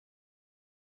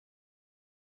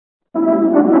Son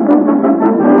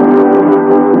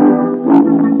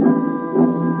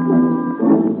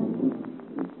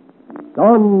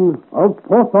of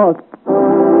Porthos.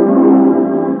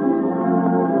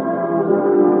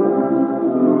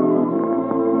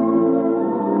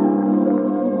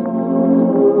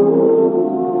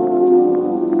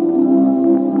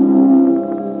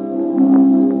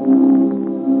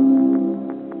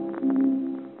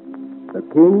 The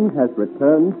king has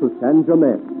returned to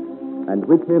Saint-Germain, and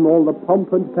with him all the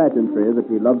pomp and pageantry that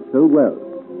he loved so well.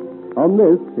 On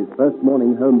this, his first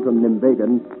morning home from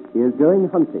Nimwegen, he is going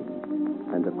hunting,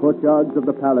 and the courtyards of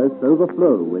the palace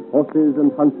overflow with horses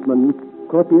and huntsmen,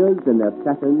 courtiers in their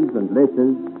satins and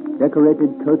laces,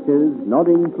 decorated coaches,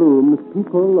 nodding plumes,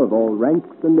 people of all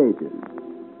ranks and ages.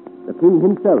 The king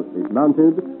himself is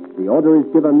mounted, the order is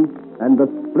given, and the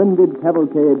splendid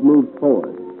cavalcade moves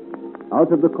forward.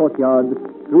 Out of the courtyard,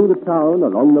 through the town,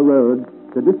 along the road,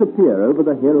 to disappear over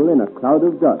the hill in a cloud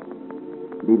of dust,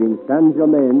 leaving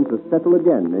Saint-Germain to settle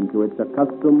again into its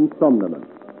accustomed somnolence.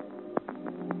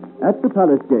 At the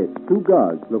palace gate, two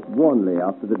guards look warnly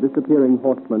after the disappearing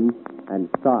horseman and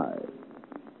sigh.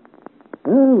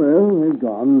 Well, they've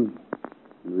gone.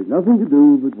 There is nothing to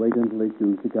do but wait until they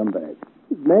choose to come back.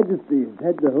 His Majesty has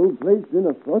had the whole place in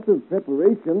a fuss of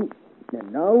preparation,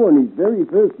 and now on his very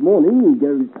first morning he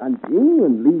goes hunting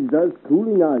and leaves us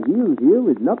cooling our heels here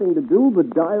with nothing to do but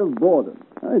die of boredom.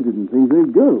 I didn't think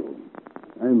they'd go.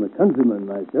 I'm a countryman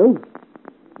myself,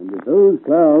 and if those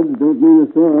clouds don't mean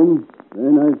a storm,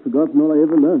 then I've forgotten all I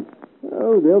ever learnt.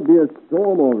 Oh, there'll be a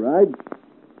storm, all right.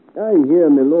 I hear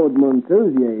my Lord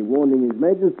Montausier warning His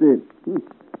Majesty.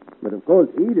 But of course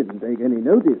he didn't take any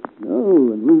notice.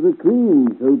 No, and with the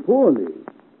Queen so poorly.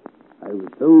 I was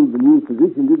told the new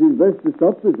physician did his best to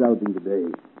stop this outing today.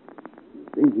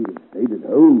 You'd think he'd have stayed at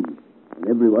home, and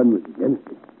everyone was against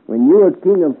it. When you're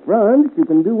King of France, you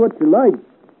can do what you like.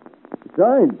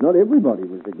 Besides, not everybody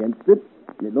was against it.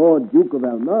 The Lord Duke of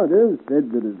Almada said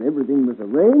that as everything was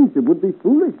arranged, it would be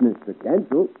foolishness to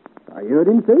cancel. I heard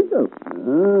him say so.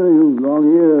 You've long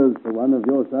ears for one of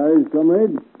your size,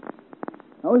 comrade.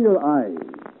 How are your eyes?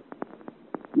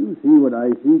 Do you see what I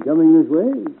see coming this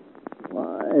way?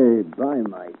 Why, by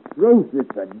my troth,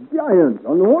 it's a giant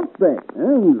on horseback.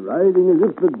 And riding as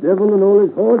if the devil and all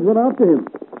his hordes were after him.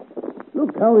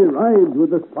 Look how he rides with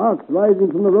the sparks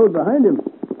rising from the road behind him.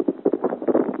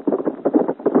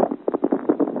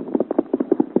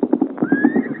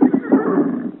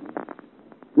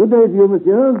 Good day to you,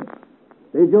 monsieur.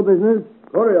 State your business.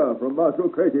 Courier from Marshal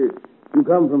Craigie. You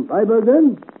come from Freiburg,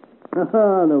 then? No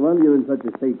wonder you're in such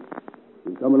a state.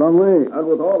 You've come a long way. And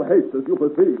with all haste, as you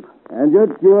perceive. And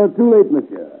yet you are too late,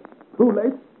 monsieur. Too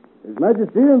late? His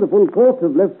Majesty and the full court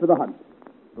have left for the hunt.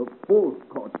 The full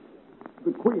court.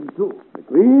 The Queen, too. The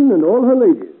Queen and all her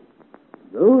ladies.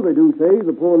 Though they do say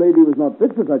the poor lady was not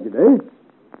fit for such a day.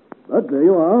 But there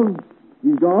you are.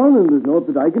 She's gone, and there's naught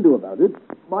that I can do about it.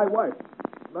 My wife,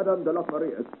 Madame de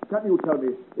Lochmaria, can you tell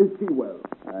me, is she well?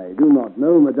 I do not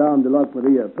know Madame de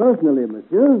Lochmaria personally,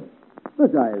 monsieur,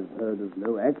 but I have heard of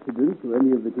no accident to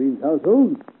any of the Queen's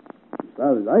household. As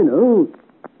far as I know,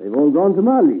 they've all gone to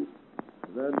Mali.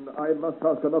 Then I must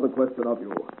ask another question of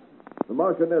you. The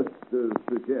Marchioness de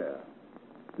Suger.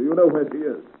 Do you know where she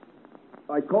is?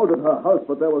 I called at her house,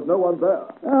 but there was no one there.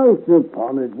 Out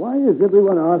upon it. Why is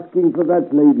everyone asking for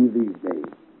that lady these days?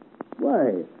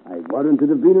 Why, I warrant it'd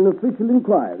have been an official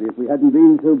inquiry if we hadn't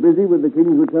been so busy with the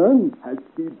King's return. Has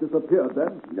she disappeared,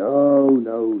 then? No,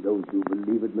 don't you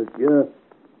believe it, monsieur.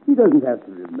 She doesn't have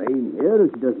to remain here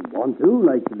if she doesn't want to,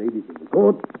 like the ladies in the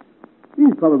court.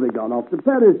 She's probably gone off to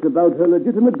Paris about her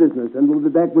legitimate business and will be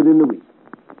back within the week.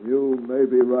 You may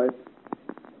be right,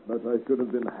 but I should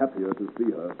have been happier to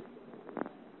see her.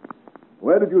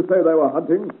 Where did you say they were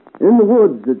hunting? In the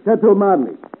woods at Chateau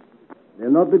Marly. They'll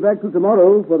not be back till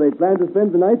tomorrow, for they plan to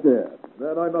spend the night there.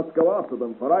 Then I must go after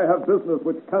them, for I have business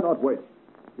which cannot wait.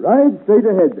 Ride straight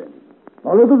ahead, then.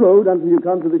 Follow the road until you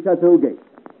come to the chateau gate.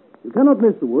 You cannot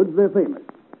miss the woods, they're famous.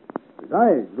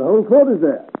 Besides, the whole court is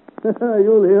there.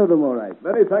 You'll hear them all right.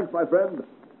 Many thanks, my friend.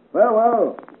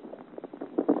 Farewell.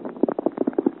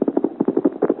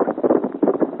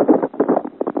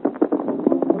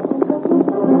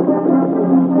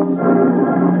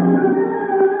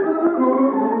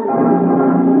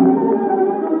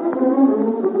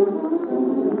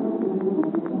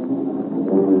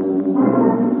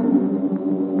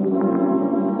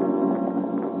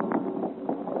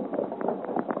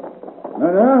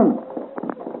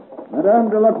 Madame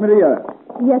de Lochmaria.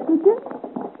 Yes, monsieur?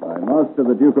 My master,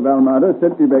 the Duke of Almada,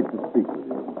 sent me back to speak with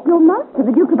you. Your master,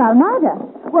 the Duke of Almada?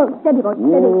 Well, steady, boy,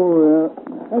 steady. Oh,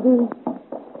 Steady.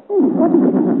 What is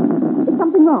it? It's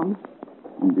something wrong?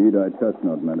 Indeed, I trust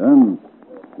not, madame.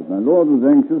 But my lord was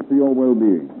anxious for your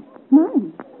well-being.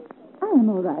 Mine? I am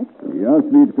all right. He asked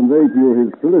me to convey to you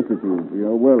his solicitude for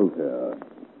your welfare.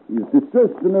 He is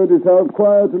distressed to notice how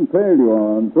quiet and pale you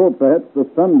are, and thought perhaps the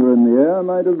thunder in the air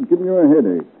might have given you a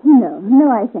headache. No,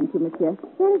 I thank you, monsieur.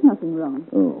 There is nothing wrong.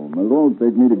 Oh, my lord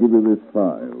begged me to give you this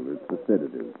file. It's a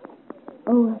sedative.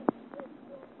 Oh,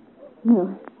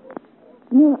 no.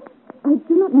 No, I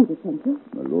do not need it, thank you.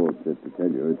 My lord said to tell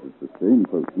you it is the same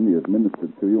potion he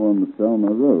administered to you on the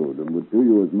Salma Road, and would do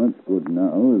you as much good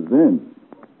now as then.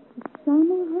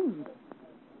 Salma Road?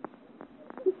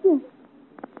 Monsieur,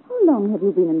 how long have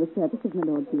you been in the service of my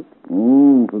Lord Duke?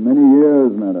 Oh, for many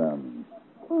years, madame.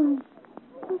 Oh,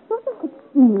 I thought I had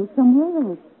seen you somewhere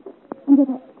else. And yet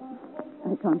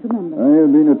I can't remember. I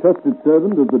have been a trusted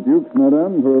servant of the Duke's,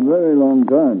 madame, for a very long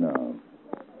time now.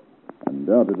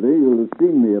 Undoubtedly, you'll have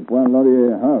seen me at Point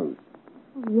Laurier House.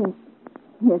 Oh, yes.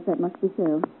 Yes, that must be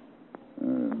so.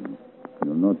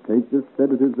 You'll not take this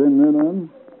sedative then,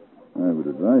 madame? I would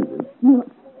advise it. No,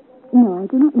 I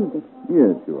do not need it.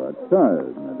 Yes, you are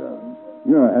tired, madame.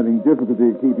 You are having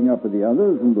difficulty keeping up with the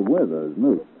others, and the weather is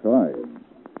most trying.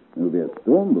 There'll be a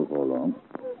storm before long.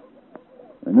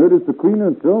 I noticed the Queen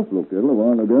herself looked ill a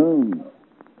while ago.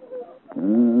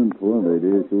 Poor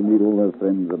lady, she'll meet all her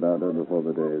friends about her before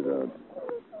the day is out.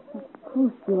 Of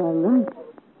course, you are right.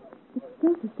 The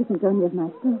state isn't only of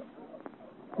myself.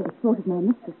 For the sort of my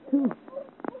mistress, too.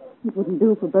 It wouldn't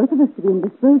do for both of us to be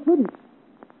indisposed, would it?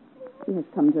 She has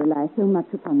come to rely so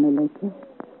much upon me lately.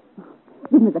 Oh,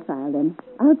 give me the file, then.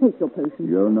 I'll take your potion.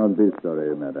 You'll not be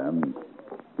sorry, madame.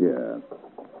 Here.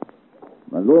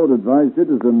 My lord advised it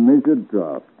as a measured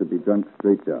draught to be drunk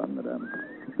straight down, madame.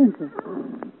 Thank you.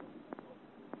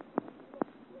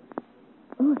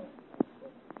 Oh,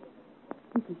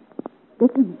 this is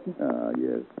bitter, monsieur. Ah,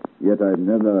 yes. Yet I've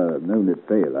never known it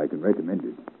fail. I can recommend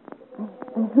it.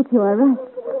 I hope you are right.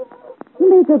 You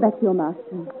may go back to your master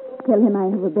and tell him I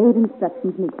have obeyed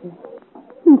instructions neatly.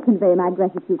 Please convey my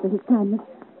gratitude for his kindness.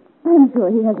 I am sure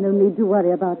he has no need to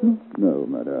worry about me. No,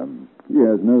 madame. He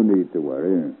has no need to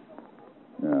worry.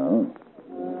 Now.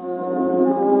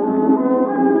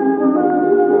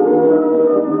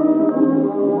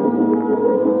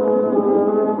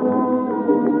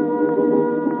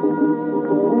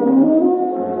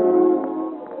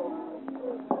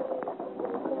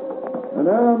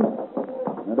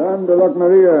 Madame de Loc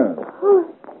Maria. Oh,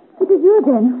 it is you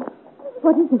then.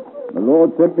 What is it? The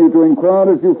Lord sent me to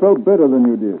inquire if you felt better than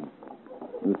you did.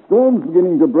 The storm's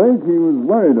beginning to break. He was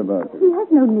worried about you. He has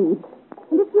no need.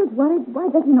 And if he is worried, why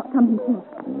does he not come himself?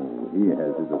 Oh, he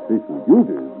has his official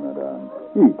duties, madame.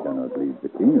 He cannot leave the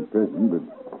king at present, but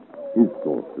his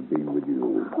thoughts have been with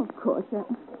you. Of course.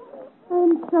 I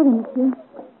am sorry, monsieur.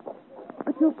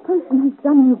 But your potion has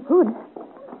done you good.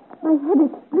 My head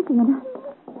is splitting and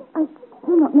I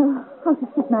do not know how to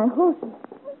sit my horses.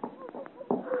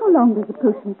 How long does the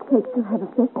potion take to have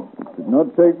effect? It should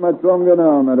not take much longer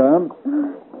now, madame.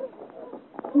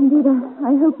 Indeed,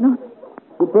 I hope not.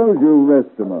 Suppose you rest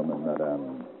a moment,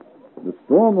 madame. The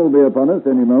storm will be upon us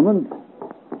any moment,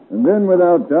 and then,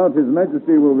 without doubt, His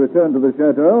Majesty will return to the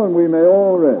chateau, and we may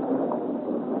all rest.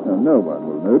 Now, no one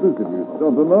will notice if you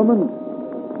stop a moment.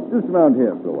 Just mount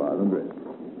here for a while and rest.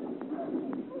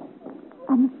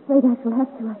 I'm afraid I shall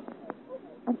have to.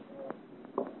 I'm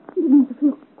beginning to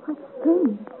feel quite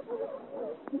strange.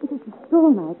 It is a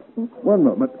storm, I expect. One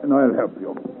moment, and I'll help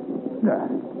you.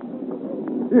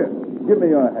 Here, give me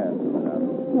your hand, madame.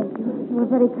 Thank you. You were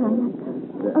very kind.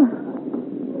 There.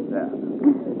 There.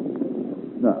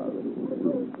 Now,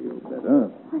 you'll feel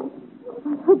better.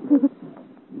 I hope so,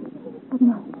 but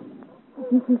no. I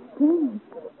feel so strange.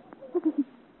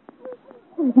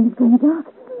 Everything is going dark.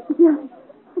 Yeah,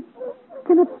 I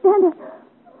cannot stand it.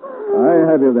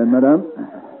 I have you then, madame.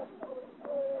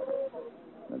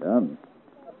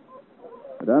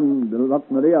 Madame de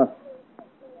Loc Maria.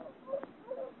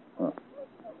 Oh.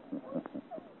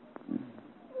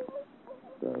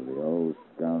 So the old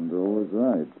scoundrel was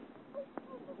right.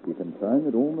 He can time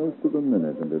it almost to the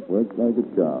minute, and it works like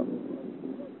a charm.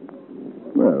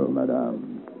 Well,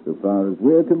 madame, so far as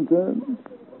we're concerned,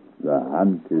 the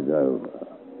hunt is over.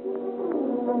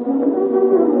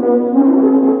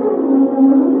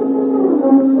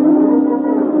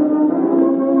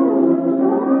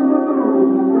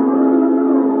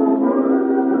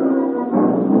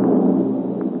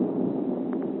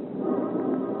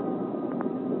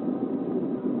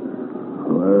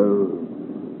 Well,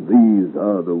 these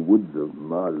are the woods of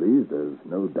Marley, there's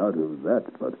no doubt of that,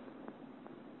 but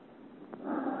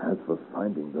as for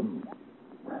finding them,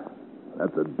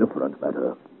 that's a different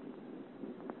matter.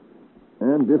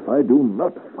 And if I do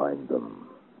not find them,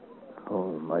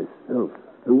 oh, myself,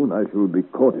 soon I shall be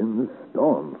caught in this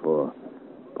storm, for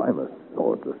I'm a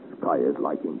sword the sky is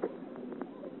like ink.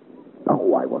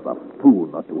 Oh, I was a fool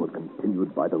not to have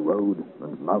continued by the road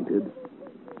and mounted.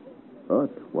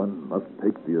 But one must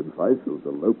take the advice of the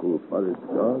local forest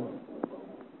guard.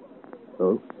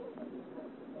 So,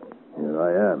 here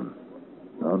I am,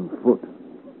 on foot,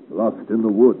 lost in the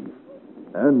woods,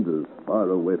 and as far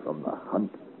away from the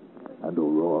hunt and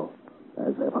Aurora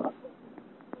as ever.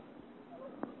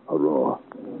 Aurora.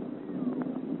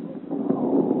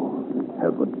 Oh,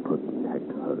 heaven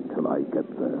protect her till I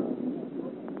get there.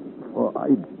 For I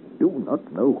do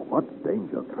not know what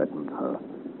danger threatens her.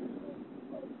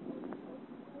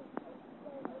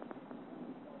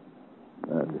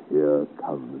 And here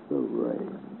comes the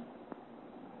rain.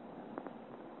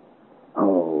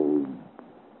 Oh,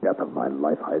 death of my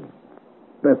life, I'd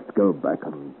best go back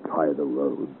and try the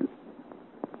road.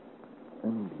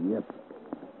 And yet...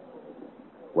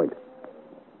 Wait.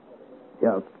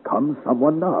 Here comes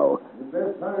someone now.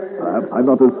 Perhaps I'm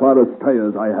not as far astray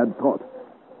as I had thought.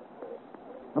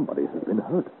 Somebody has been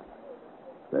hurt.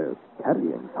 They're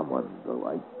carrying someone, though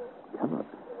I cannot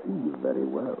see very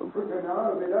well.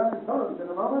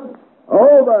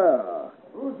 Oh, there!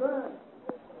 Who's that?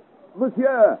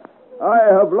 Monsieur, I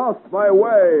have lost my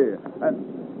way. And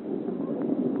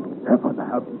heaven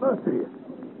have mercy.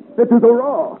 It is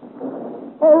Aurora.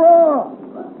 Aurora!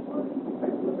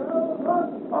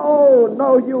 Oh,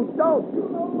 no, you don't.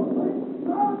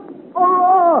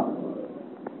 Aurora!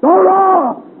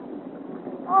 Aurora!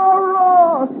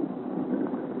 Aurora!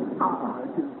 Ah,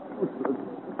 it is useless.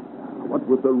 What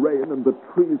with the rain and the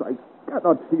trees, I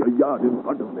cannot see a yard in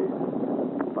front of me.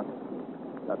 But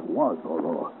that was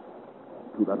Aurora.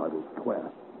 To that I will swear.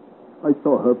 I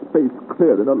saw her face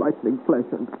clear in a lightning flash,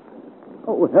 and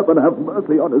oh, heaven have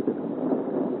mercy on us.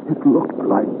 It looked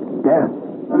like death.